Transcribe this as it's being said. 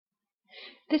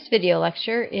This video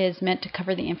lecture is meant to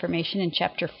cover the information in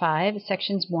Chapter 5,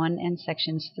 Sections 1 and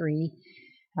Sections 3,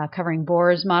 covering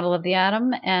Bohr's model of the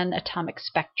atom and atomic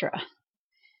spectra.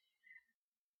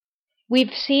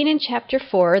 We've seen in Chapter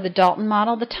 4 the Dalton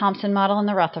model, the Thomson model, and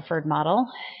the Rutherford model.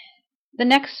 The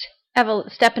next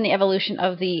step in the evolution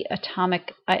of the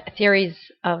atomic theories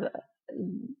of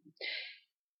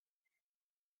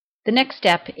the next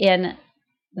step in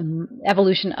the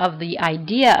evolution of the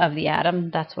idea of the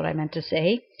atom, that's what I meant to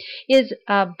say, is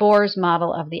Bohr's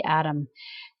model of the atom.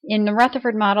 In the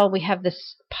Rutherford model, we have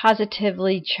this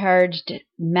positively charged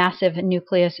massive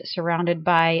nucleus surrounded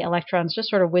by electrons just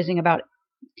sort of whizzing about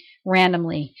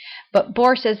randomly. But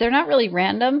Bohr says they're not really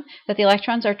random, that the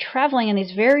electrons are traveling in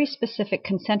these very specific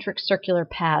concentric circular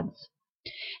paths,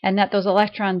 and that those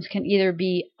electrons can either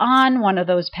be on one of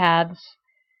those paths,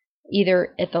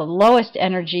 either at the lowest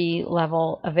energy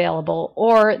level available,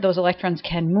 or those electrons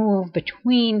can move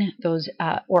between those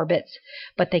orbits,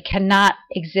 but they cannot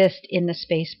exist in the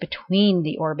space between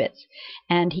the orbits.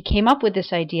 And he came up with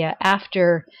this idea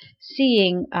after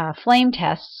seeing flame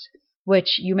tests,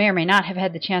 which you may or may not have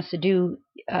had the chance to do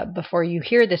before you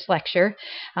hear this lecture.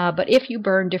 But if you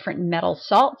burn different metal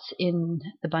salts in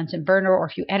the Bunsen burner, or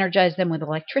if you energize them with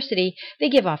electricity, they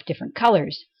give off different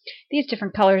colors. These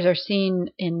different colors are seen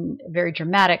in very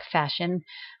dramatic fashion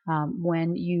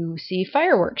when you see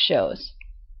fireworks shows.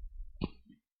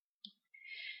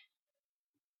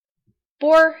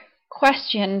 Bohr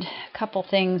questioned a couple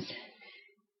things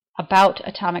about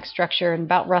atomic structure and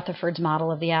about Rutherford's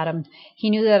model of the atom. He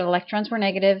knew that electrons were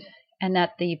negative and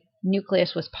that the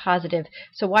nucleus was positive.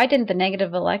 So why didn't the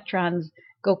negative electrons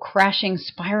go crashing,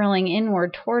 spiraling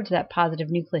inward towards that positive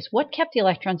nucleus? What kept the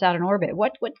electrons out in orbit?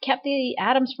 What kept the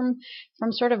atoms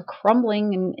from sort of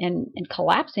crumbling and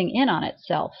collapsing in on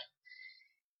itself?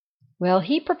 Well,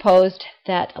 he proposed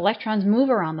that electrons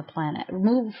move around the planet,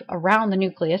 move around the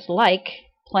nucleus like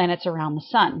planets around the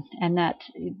sun, and that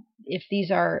if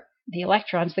these are the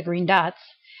electrons, the green dots,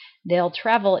 they'll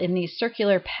travel in these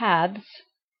circular paths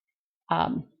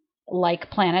like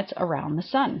planets around the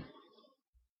sun.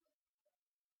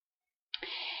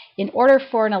 In order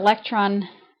for an electron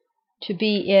to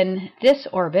be in this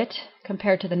orbit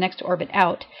compared to the next orbit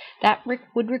out, that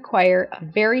would require a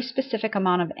very specific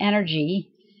amount of energy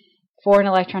for an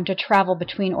electron to travel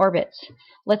between orbits.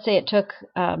 Let's say it took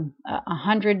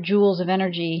 100 joules of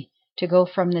energy to go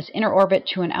from this inner orbit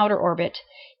to an outer orbit.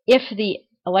 If the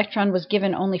electron was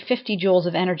given only 50 joules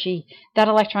of energy, that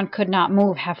electron could not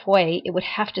move halfway. It would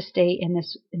have to stay in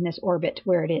this orbit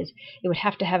where it is. It would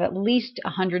have to have at least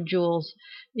 100 joules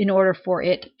in order for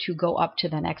it to go up to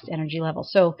the next energy level.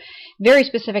 So very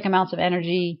specific amounts of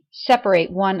energy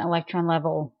separate one electron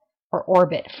level or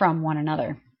orbit from one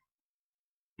another.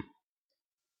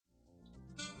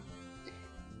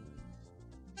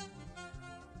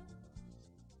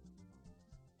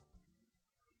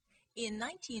 In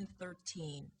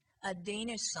 1913, a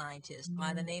Danish scientist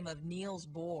by the name of Niels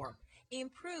Bohr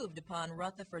improved upon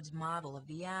Rutherford's model of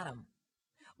the atom.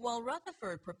 While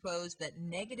Rutherford proposed that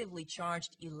negatively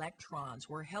charged electrons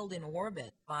were held in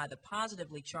orbit by the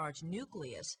positively charged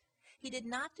nucleus, he did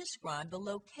not describe the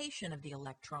location of the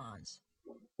electrons.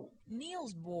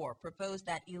 Niels Bohr proposed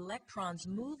that electrons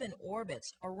move in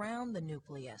orbits around the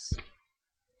nucleus,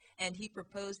 and he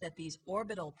proposed that these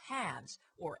orbital paths,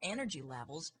 or energy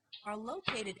levels, are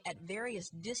located at various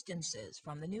distances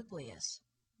from the nucleus.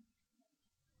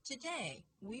 Today,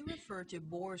 we refer to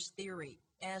Bohr's theory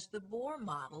as the Bohr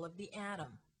model of the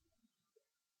atom.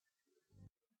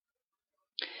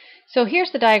 So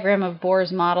here's the diagram of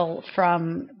Bohr's model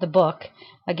from the book.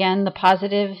 Again, the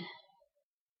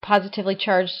positively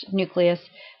charged nucleus.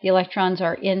 The electrons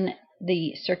are in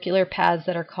the circular paths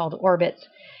that are called orbits.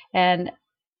 And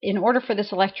in order for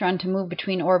this electron to move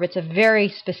between orbits, a very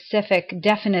specific,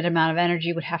 definite amount of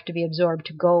energy would have to be absorbed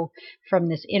to go from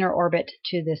this inner orbit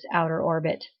to this outer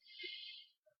orbit.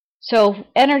 So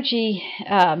energy,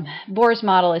 Bohr's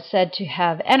model is said to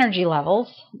have energy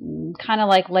levels, kind of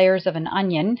like layers of an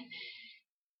onion.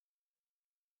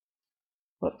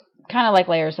 Kind of like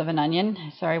layers of an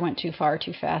onion. Sorry, I went too far,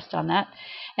 too fast on that.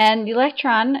 And the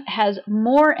electron has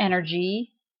more energy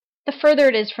the further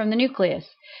it is from the nucleus.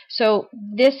 So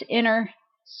this inner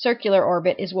circular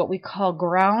orbit is what we call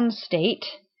ground state,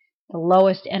 the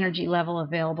lowest energy level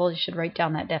available. You should write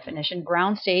down that definition.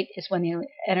 Ground state is when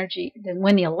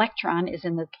the electron is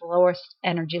in the lowest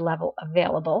energy level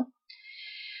available.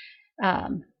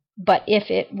 But if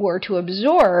it were to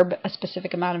absorb a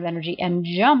specific amount of energy and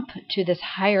jump to this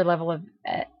higher level of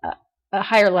a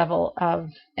higher level of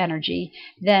energy,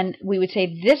 then we would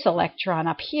say this electron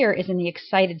up here is in the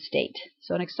excited state.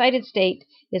 So an excited state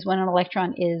is when an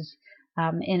electron is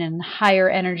in a higher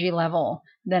energy level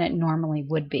than it normally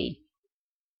would be.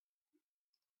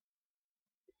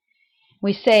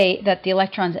 We say that the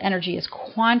electron's energy is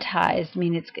quantized,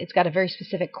 meaning it's got a very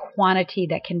specific quantity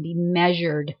that can be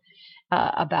measured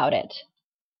about it.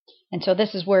 And so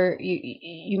this is where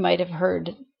you might have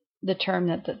heard the term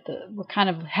that we're kind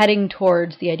of heading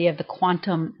towards the idea of the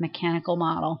quantum mechanical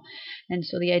model. And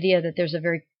so the idea that there's a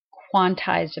very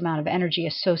quantized amount of energy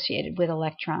associated with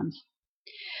electrons.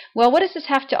 Well, what does this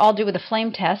have to all do with the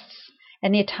flame tests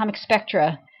and the atomic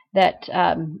spectra that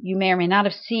you may or may not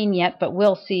have seen yet, but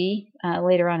will see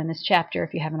later on in this chapter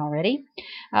if you haven't already?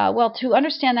 Well, to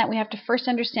understand that, we have to first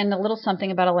understand a little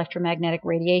something about electromagnetic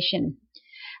radiation.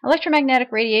 Electromagnetic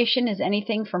radiation is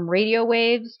anything from radio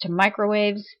waves to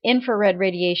microwaves, infrared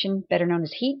radiation, better known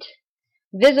as heat,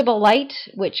 visible light,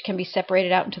 which can be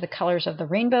separated out into the colors of the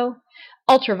rainbow,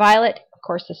 ultraviolet, of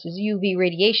course this is UV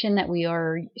radiation that we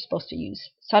are supposed to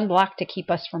use sunblock to keep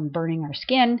us from burning our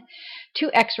skin, to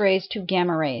X-rays, to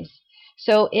gamma rays.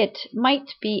 So it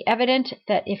might be evident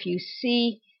that if you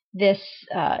see this,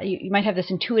 you might have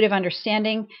this intuitive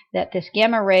understanding that this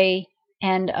gamma ray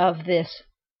end of this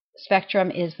spectrum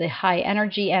is the high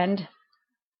energy end,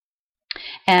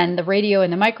 and the radio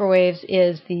and the microwaves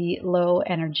is the low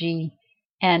energy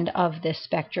end of this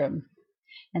spectrum.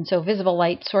 And so visible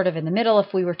light sort of in the middle.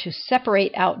 If we were to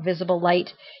separate out visible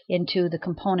light into the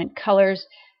component colors,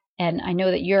 and I know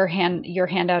that your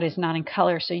handout is not in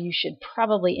color, so you should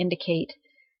probably indicate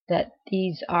that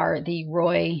these are the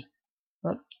Roy,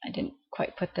 well, I didn't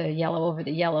quite put the yellow over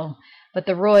the yellow, but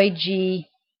the Roy G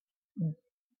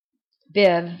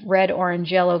Biv, red,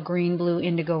 orange, yellow, green, blue,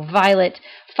 indigo, violet,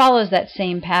 follows that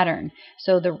same pattern.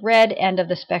 So the red end of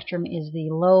the spectrum is the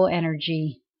low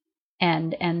energy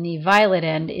end, and the violet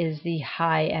end is the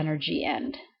high energy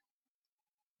end.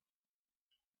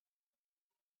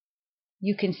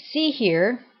 You can see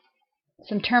here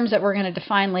some terms that we're going to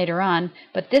define later on,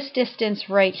 but this distance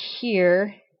right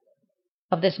here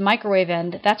of this microwave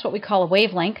end, that's what we call a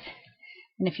wavelength.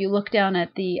 And if you look down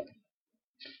at the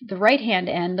right-hand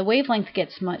end, the wavelength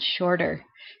gets much shorter.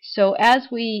 So as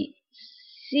we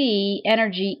see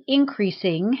energy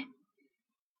increasing,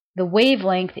 the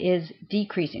wavelength is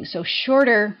decreasing. So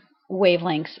shorter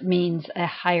wavelengths means a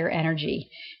higher energy.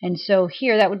 And so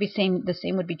here that would be the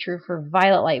same would be true for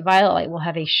violet light. Violet light will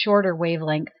have a shorter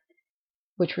wavelength,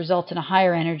 which results in a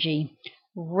higher energy.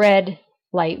 Red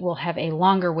light will have a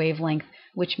longer wavelength,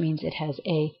 which means it has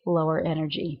a lower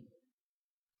energy.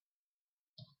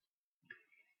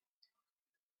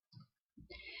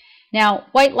 Now,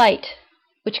 white light,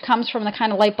 which comes from the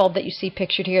kind of light bulb that you see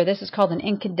pictured here, this is called an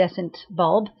incandescent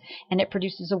bulb, and it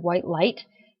produces a white light,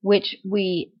 which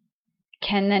we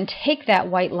can then take that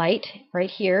white light right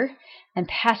here and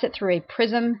pass it through a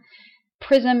prism.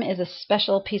 Prism is a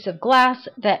special piece of glass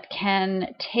that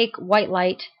can take white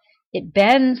light. It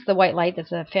bends the white light.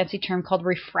 That's a fancy term called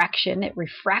refraction. It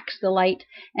refracts the light,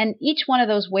 and each one of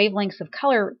those wavelengths of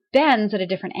color bends at a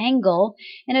different angle,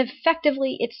 and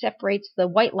effectively it separates the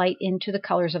white light into the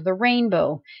colors of the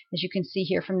rainbow. As you can see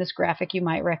here from this graphic, you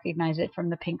might recognize it from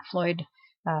the Pink Floyd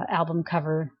album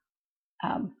cover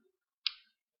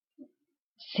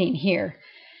seen here.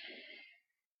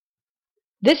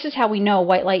 This is how we know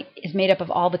white light is made up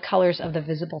of all the colors of the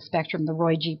visible spectrum, the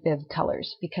Roy G. Biv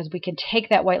colors, because we can take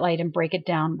that white light and break it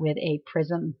down with a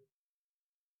prism.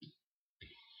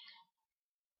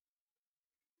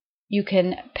 You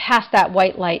can pass that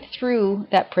white light through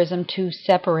that prism to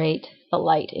separate the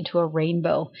light into a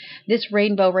rainbow. This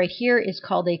rainbow right here is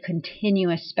called a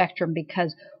continuous spectrum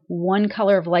because one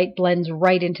color of light blends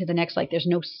right into the next light. There's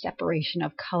no separation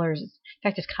of colors. In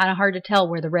fact, it's kind of hard to tell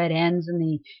where the red ends and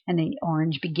the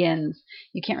orange begins.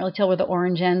 You can't really tell where the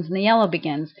orange ends and the yellow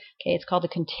begins. Okay, it's called a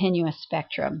continuous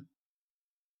spectrum.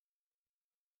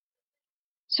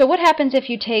 So what happens if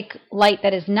you take light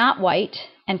that is not white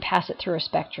and pass it through a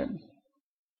spectrum?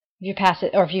 If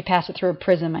you pass it through a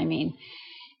prism, I mean.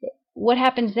 What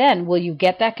happens then? Will you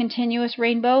get that continuous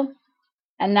rainbow?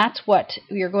 And that's what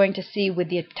you're going to see with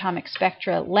the atomic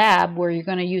spectra lab, where you're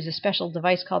going to use a special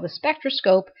device called the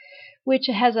spectroscope, which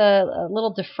has a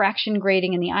little diffraction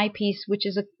grating in the eyepiece, which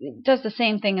it does the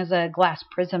same thing as a glass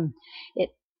prism. It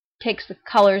takes the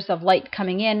colors of light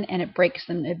coming in and it breaks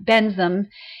them, it bends them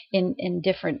in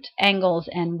different angles,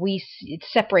 and it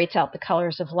separates out the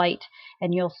colors of light,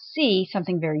 and you'll see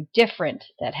something very different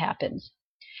that happens.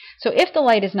 So if the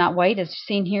light is not white, as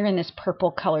seen here in this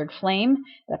purple colored flame,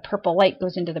 the purple light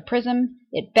goes into the prism,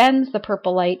 it bends the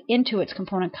purple light into its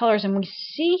component colors, and we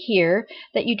see here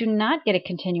that you do not get a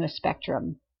continuous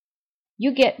spectrum.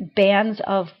 You get bands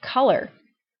of color.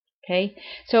 Okay,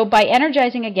 so by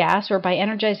energizing a gas or by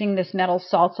energizing this metal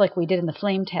salts like we did in the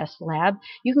flame test lab,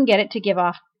 you can get it to give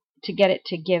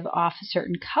off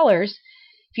certain colors.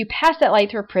 If you pass that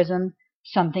light through a prism,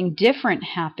 something different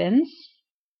happens.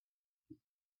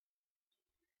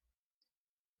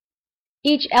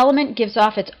 Each element gives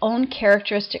off its own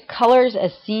characteristic colors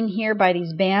as seen here by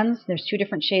these bands. There's 2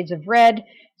 different shades of red,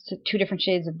 2 different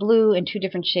shades of blue, and 2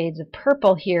 different shades of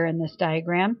purple here in this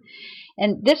diagram.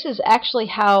 And this is actually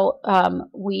how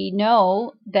we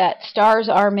know that stars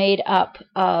are made up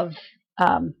of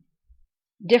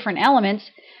different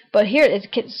elements. But here,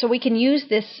 so we can use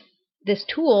this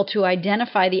tool to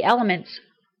identify the elements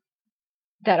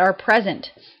that are present,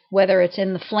 whether it's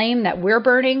in the flame that we're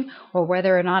burning or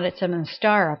whether or not it's in a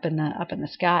star up in the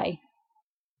sky.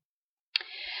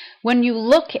 When you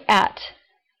look at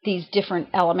these different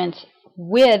elements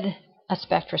with a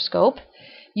spectroscope,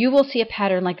 you will see a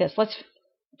pattern like this. Let's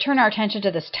turn our attention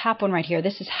to this top one right here.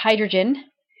 This is hydrogen,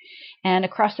 and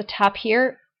across the top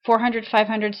here, 400,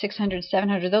 500, 600,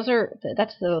 700.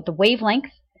 That's the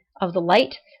wavelength of the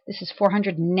light. This is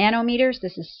 400 nanometers.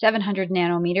 This is 700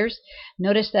 nanometers.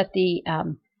 Notice that the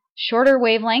shorter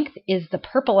wavelength is the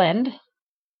purple end,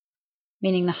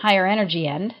 meaning the higher energy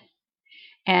end,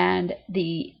 and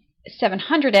the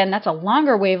 700 end, that's a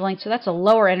longer wavelength, so that's a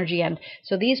lower energy end.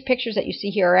 So these pictures that you see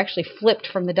here are actually flipped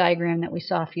from the diagram that we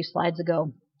saw a few slides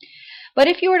ago. But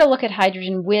if you were to look at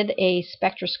hydrogen with a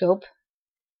spectroscope,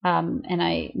 and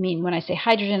I mean when I say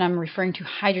hydrogen, I'm referring to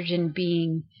hydrogen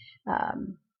being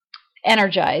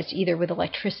energized either with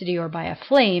electricity or by a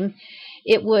flame,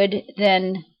 it would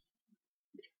then,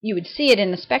 you would see it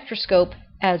in the spectroscope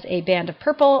as a band of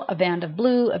purple, a band of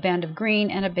blue, a band of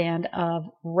green, and a band of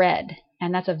red.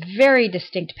 And that's a very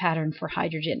distinct pattern for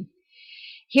hydrogen.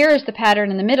 Here is the pattern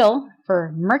in the middle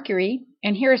for mercury,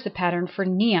 and here is the pattern for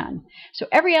neon. So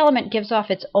every element gives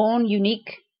off its own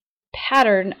unique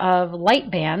pattern of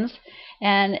light bands,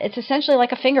 and it's essentially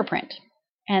like a fingerprint.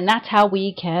 And that's how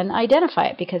we can identify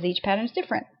it, because each pattern is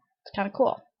different. It's kind of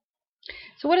cool.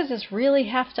 So what does this really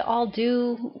have to all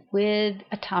do with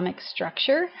atomic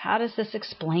structure? How does this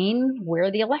explain where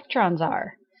the electrons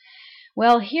are?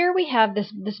 Well, here we have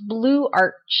this blue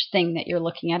arch thing that you're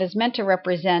looking at is meant to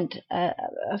represent a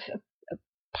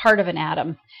part of an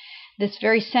atom. This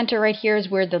very center right here is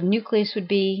where the nucleus would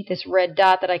be. This red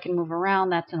dot that I can move around,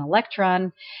 that's an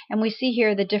electron. And we see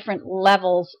here the different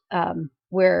levels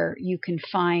where you can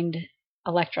find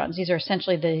electrons. These are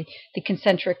essentially the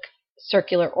concentric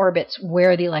circular orbits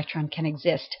where the electron can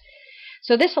exist.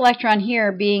 So this electron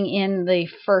here being in the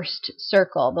first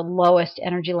circle, the lowest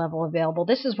energy level available,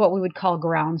 this is what we would call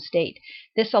ground state.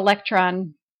 This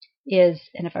electron is,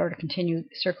 and if I were to continue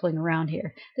circling around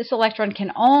here, this electron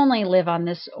can only live on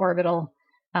this orbital.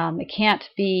 It can't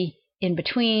be in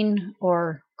between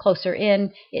or closer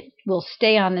in. It will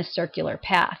stay on this circular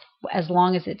path as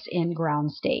long as it's in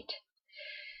ground state.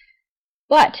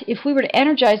 But if we were to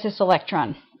energize this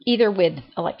electron, either with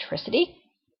electricity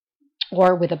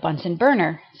or with a Bunsen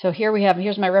burner, so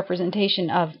here's my representation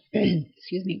of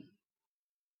excuse me,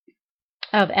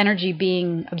 of energy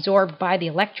being absorbed by the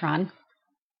electron.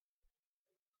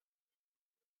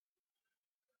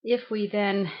 If we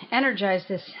then energize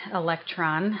this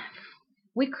electron,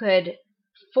 we could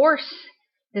force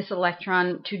this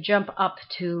electron to jump up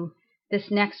to this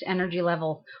next energy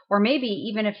level, or maybe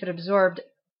even if it absorbed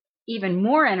even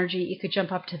more energy, it could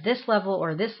jump up to this level,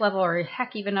 or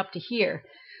heck, even up to here.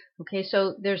 Okay,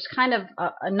 so there's kind of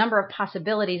a number of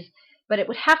possibilities, but it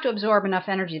would have to absorb enough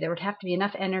energy. There would have to be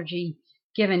enough energy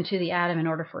given to the atom in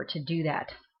order for it to do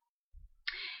that.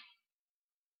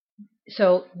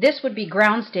 So this would be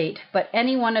ground state, but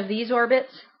any one of these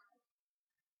orbits,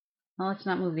 well, let's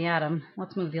not move the atom,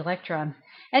 let's move the electron.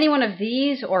 Any one of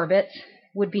these orbits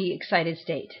would be excited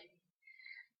state.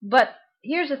 But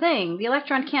here's the thing, the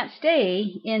electron can't stay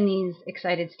in these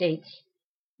excited states.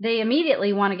 They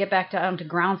immediately want to get back down to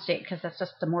ground state because that's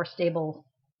just the more stable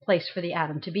place for the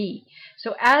atom to be.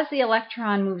 So as the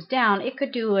electron moves down, it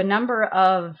could do a number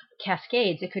of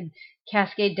cascades. It could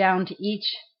cascade down to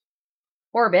each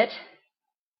orbit,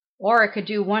 or it could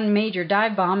do one major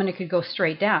dive bomb and it could go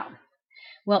straight down.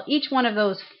 Well, each one of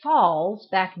those falls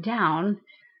back down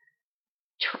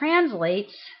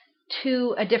translates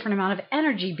to a different amount of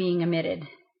energy being emitted.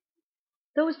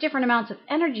 Those different amounts of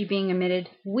energy being emitted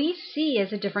we see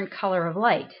as a different color of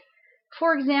light.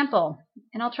 For example,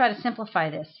 and I'll try to simplify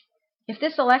this, if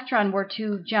this electron were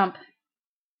to jump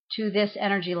to this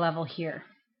energy level here,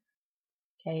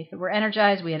 okay, if it were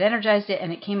energized, we had energized it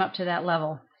and it came up to that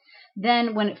level,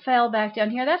 then when it fell back down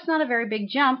here, that's not a very big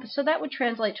jump, so that would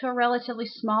translate to a relatively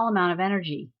small amount of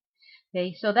energy.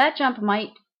 Okay, so that jump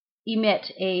might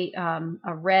emit a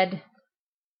red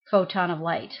photon of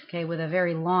light, okay, with a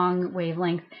very long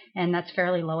wavelength, and that's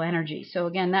fairly low energy. So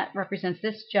again, that represents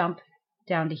this jump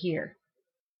down to here.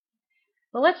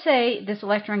 But let's say this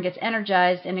electron gets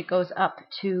energized and it goes up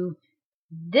to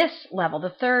this level, the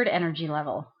third energy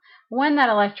level. When that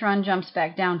electron jumps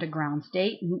back down to ground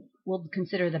state, we'll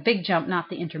consider the big jump, not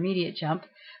the intermediate jump,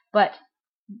 but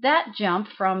that jump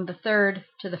from the third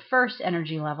to the first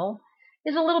energy level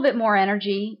is a little bit more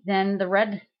energy than the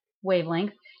red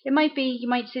wavelength. It might be, you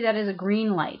might see that as a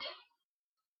green light.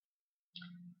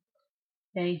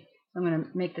 Okay, I'm going to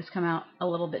make this come out a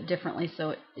little bit differently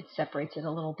so it separates it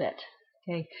a little bit.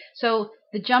 Okay, so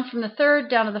the jump from the third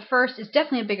down to the first is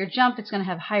definitely a bigger jump. It's going to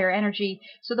have higher energy,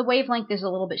 so the wavelength is a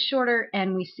little bit shorter,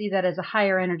 and we see that as a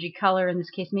higher energy color, in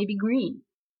this case maybe green.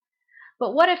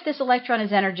 But what if this electron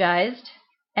is energized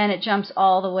and it jumps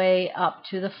all the way up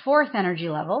to the fourth energy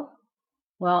level?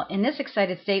 Well, in this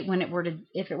excited state,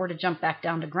 if it were to jump back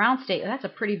down to ground state, that's a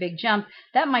pretty big jump.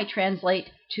 That might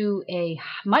translate to a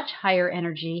much higher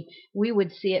energy. We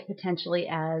would see it potentially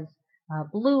as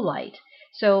blue light.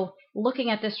 So looking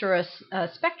at this through a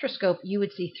spectroscope, you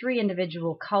would see three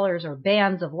individual colors or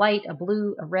bands of light, a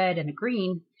blue, a red, and a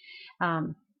green.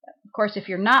 Of course, if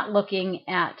you're not looking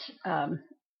at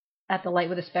the light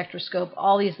with a spectroscope,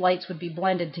 all these lights would be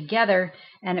blended together,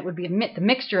 and it would be the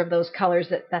mixture of those colors.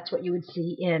 That's what you would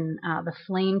see in the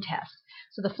flame test.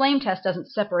 So the flame test doesn't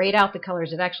separate out the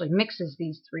colors. It actually mixes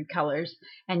these three colors,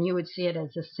 and you would see it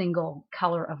as a single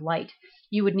color of light.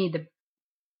 You would need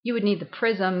the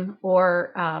prism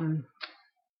or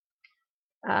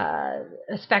a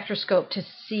spectroscope to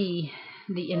see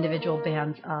the individual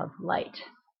bands of light.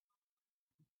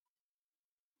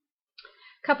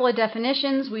 Couple of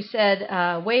definitions. We said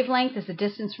wavelength is the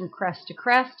distance from crest to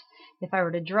crest. If I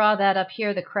were to draw that up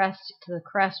here, the crest to the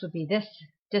crest would be this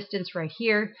distance right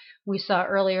here. We saw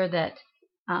earlier that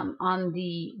on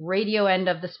the radio end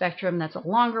of the spectrum, that's a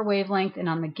longer wavelength, and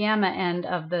on the gamma end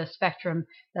of the spectrum,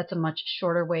 that's a much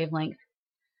shorter wavelength.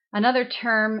 Another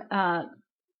term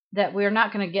that we're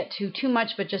not going to get to too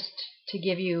much, but just to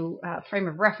give you a frame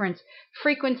of reference,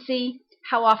 frequency.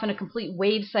 How often a complete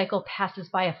wave cycle passes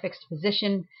by a fixed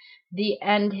position. The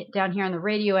end down here on the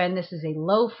radio end, this is a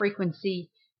low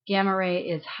frequency. Gamma ray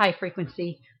is high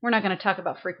frequency. We're not going to talk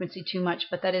about frequency too much,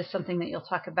 but that is something that you'll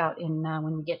talk about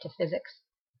when we get to physics.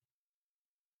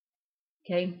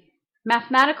 Okay,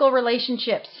 mathematical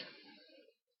relationships.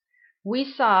 We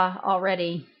saw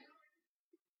already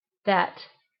that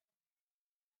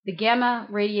the gamma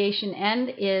radiation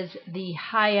end is the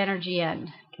high energy end.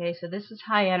 Okay, so this is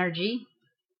high energy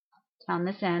on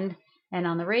this end, and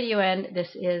on the radio end,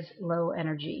 this is low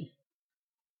energy.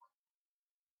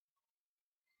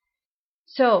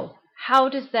 So how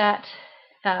does that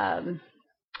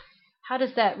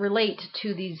relate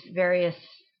to these various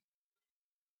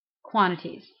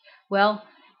quantities? Well,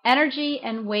 energy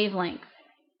and wavelength.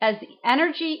 As the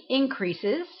energy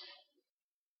increases,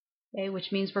 okay,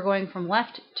 which means we're going from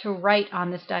left to right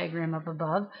on this diagram up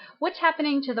above, what's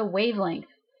happening to the wavelength?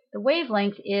 The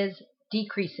wavelength is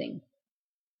decreasing.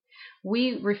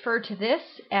 We refer to this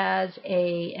as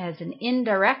an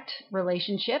indirect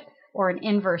relationship or an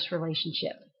inverse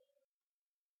relationship.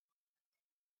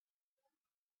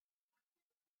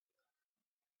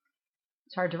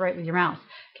 It's hard to write with your mouse,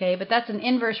 okay, but that's an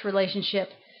inverse relationship.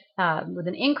 With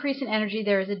an increase in energy,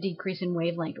 there is a decrease in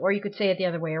wavelength. Or you could say it the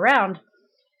other way around.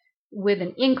 With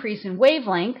an increase in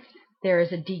wavelength, there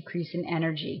is a decrease in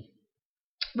energy.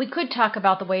 We could talk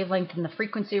about the wavelength and the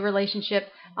frequency relationship.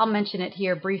 I'll mention it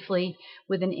here briefly.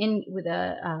 With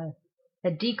a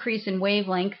decrease in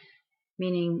wavelength,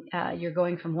 meaning you're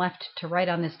going from left to right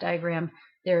on this diagram,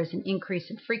 there is an increase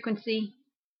in frequency.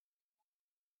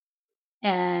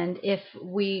 And if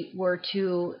we were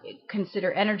to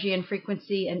consider energy and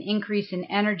frequency, an increase in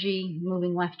energy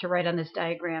moving left to right on this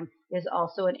diagram is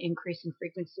also an increase in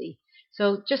frequency.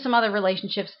 So just some other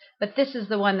relationships, but this is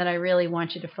the one that I really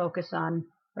want you to focus on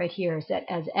right here, is that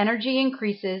as energy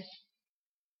increases,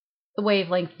 the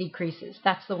wavelength decreases.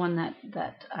 That's the one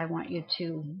that I want you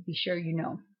to be sure you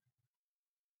know.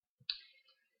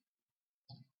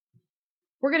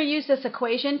 We're going to use this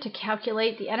equation to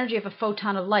calculate the energy of a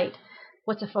photon of light.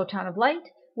 What's a photon of light?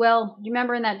 Well, do you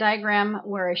remember in that diagram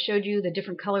where I showed you the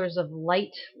different colors of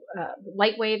light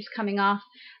waves coming off?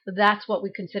 That's what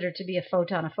we consider to be a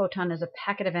photon. A photon is a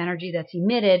packet of energy that's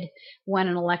emitted when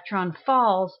an electron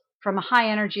falls from a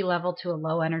high energy level to a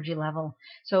low energy level.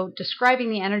 So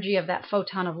describing the energy of that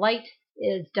photon of light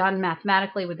is done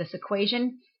mathematically with this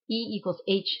equation. E equals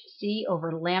hc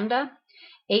over lambda.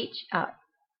 E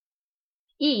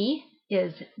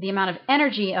is the amount of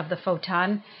energy of the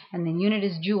photon, and the unit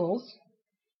is joules.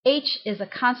 H is a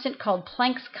constant called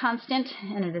Planck's constant,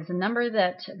 and it is a number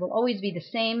that will always be the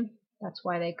same. That's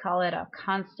why they call it a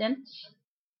constant.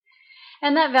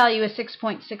 And that value is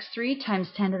 6.63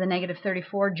 times 10 to the negative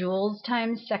 34 joules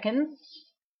times seconds.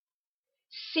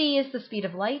 C is the speed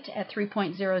of light at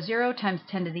 3.00 times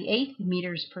 10 to the 8th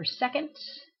meters per second.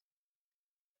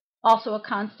 Also a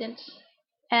constant.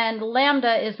 And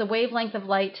lambda is the wavelength of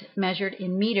light measured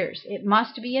in meters. It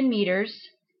must be in meters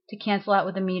to cancel out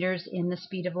with the meters in the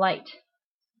speed of light.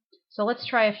 So let's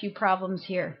try a few problems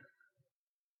here.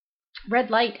 Red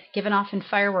light given off in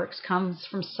fireworks comes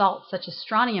from salts such as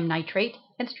strontium nitrate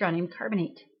and strontium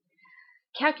carbonate.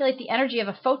 Calculate the energy of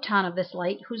a photon of this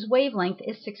light whose wavelength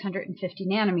is 650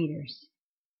 nanometers.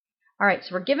 All right,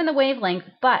 so we're given the wavelength,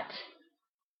 but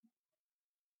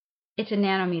it's in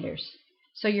nanometers.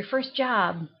 So your first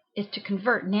job is to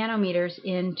convert nanometers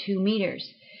into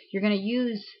meters. You're going to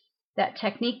use that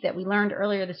technique that we learned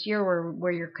earlier this year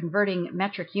where you're converting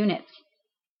metric units.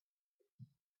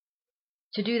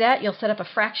 To do that, you'll set up a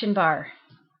fraction bar.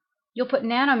 You'll put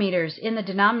nanometers in the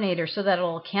denominator so that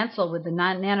it'll cancel with the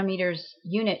nanometers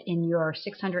unit in your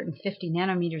 650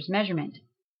 nanometers measurement.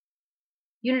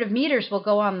 Unit of meters will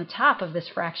go on the top of this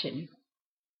fraction.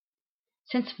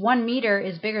 Since 1 meter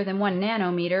is bigger than 1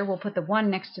 nanometer, we'll put the 1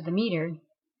 next to the meter,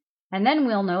 and then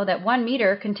we'll know that 1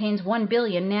 meter contains 1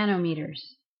 billion nanometers.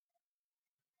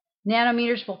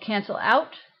 Nanometers will cancel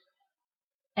out,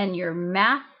 and your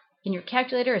math in your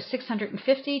calculator is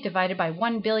 650 divided by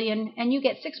 1 billion, and you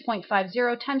get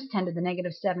 6.50 times 10 to the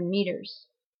negative 7 meters.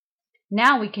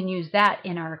 Now we can use that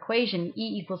in our equation,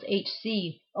 E equals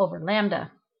hc over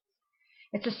lambda.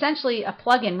 It's essentially a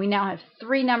plug-in. We now have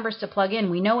 3 numbers to plug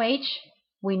in. We know h,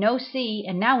 we know c,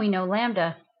 and now we know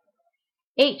lambda.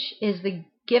 H is the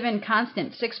given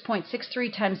constant,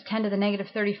 6.63 times 10 to the negative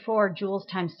 34 joules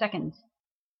times seconds.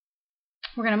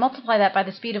 We're going to multiply that by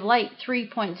the speed of light,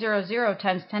 3.00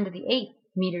 times 10 to the 8th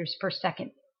meters per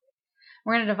second.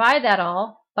 We're going to divide that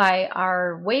all by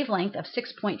our wavelength of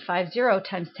 6.50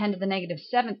 times 10 to the negative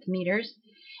 7th meters.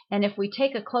 And if we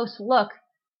take a close look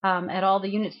at all the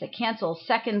units that cancel,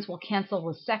 seconds will cancel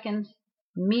with seconds,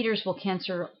 meters will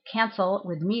cancel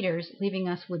with meters, leaving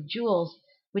us with joules,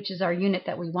 which is our unit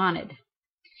that we wanted.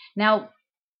 Now,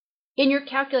 in your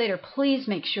calculator, please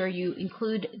make sure you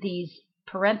include these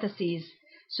parentheses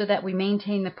so that we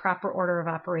maintain the proper order of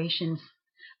operations.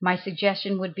 My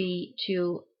suggestion would be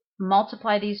to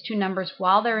multiply these two numbers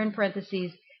while they're in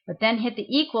parentheses, but then hit the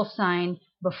equal sign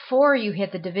before you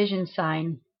hit the division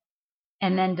sign,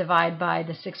 and then divide by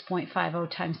the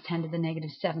 6.50 times 10 to the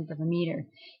negative 7th of a meter.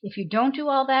 If you don't do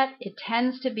all that, it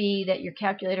tends to be that your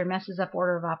calculator messes up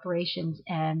order of operations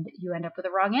and you end up with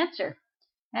a wrong answer.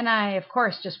 And I, of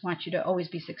course, just want you to always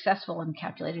be successful in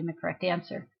calculating the correct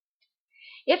answer.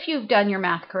 If you've done your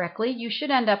math correctly, you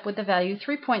should end up with the value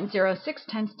 3.06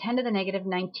 times 10 to the negative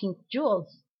 19th joules.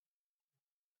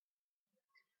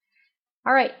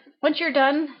 All right, once you're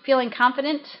done feeling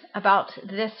confident about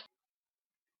this,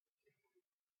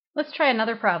 let's try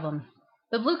another problem.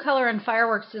 The blue color in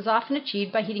fireworks is often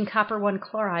achieved by heating copper 1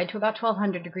 chloride to about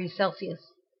 1200 degrees Celsius.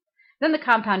 Then the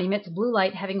compound emits blue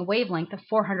light having a wavelength of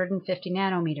 450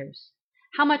 nanometers.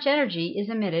 How much energy is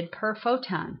emitted per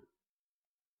photon?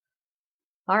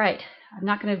 All right, I'm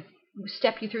not going to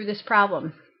step you through this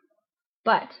problem,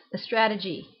 but the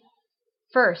strategy.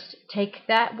 First, take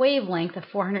that wavelength of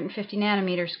 450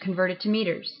 nanometers, convert it to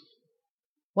meters.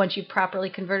 Once you've properly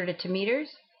converted it to meters,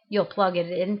 you'll plug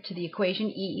it into the equation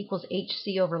E equals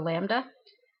hc over lambda,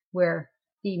 where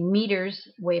the meters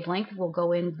wavelength will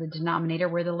go in the denominator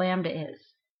where the lambda is.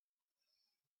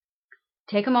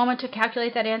 Take a moment to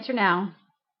calculate that answer now.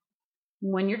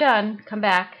 When you're done, come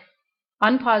back,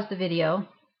 unpause the video,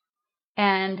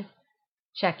 and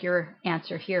check your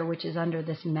answer here, which is under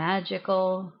this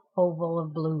magical oval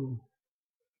of blue.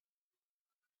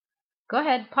 Go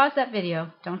ahead, pause that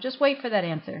video. Don't just wait for that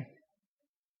answer.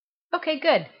 Okay,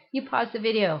 good. You paused the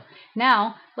video.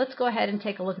 Now, let's go ahead and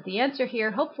take a look at the answer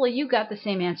here. Hopefully you got the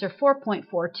same answer,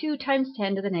 4.42 times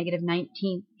 10 to the negative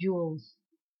 19th joules.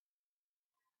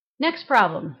 Next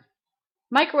problem.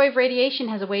 Microwave radiation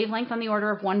has a wavelength on the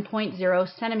order of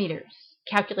 1.0 centimeters.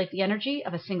 Calculate the energy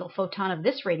of a single photon of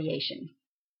this radiation.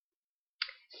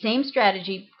 Same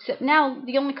strategy, except now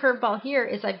the only curveball here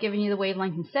is I've given you the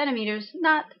wavelength in centimeters,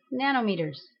 not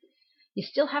nanometers. You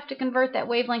still have to convert that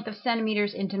wavelength of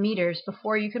centimeters into meters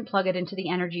before you can plug it into the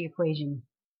energy equation.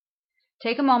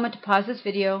 Take a moment to pause this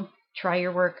video, try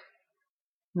your work.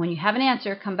 When you have an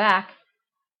answer, come back,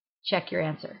 check your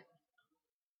answer.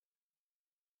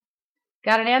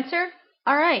 Got an answer?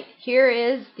 All right, here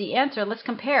is the answer. Let's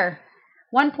compare.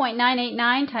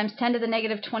 1.989 times 10 to the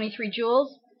negative 23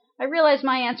 joules. I realize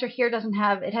my answer here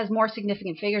it has more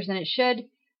significant figures than it should,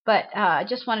 but I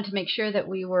just wanted to make sure that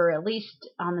we were at least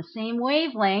on the same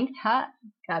wavelength.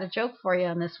 Got a joke for you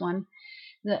on this one.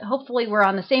 Hopefully we're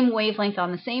on the same wavelength,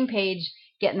 on the same page,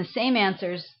 getting the same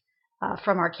answers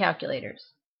from our calculators.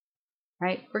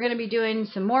 Right? We're going to be doing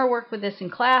some more work with this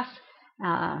in class,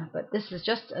 but this is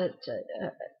just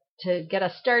to get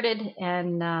us started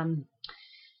and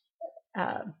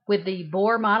with the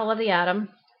Bohr model of the atom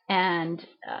and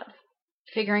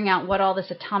figuring out what all this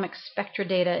atomic spectra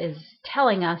data is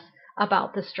telling us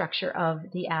about the structure of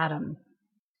the atom.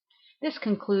 This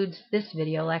concludes this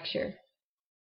video lecture.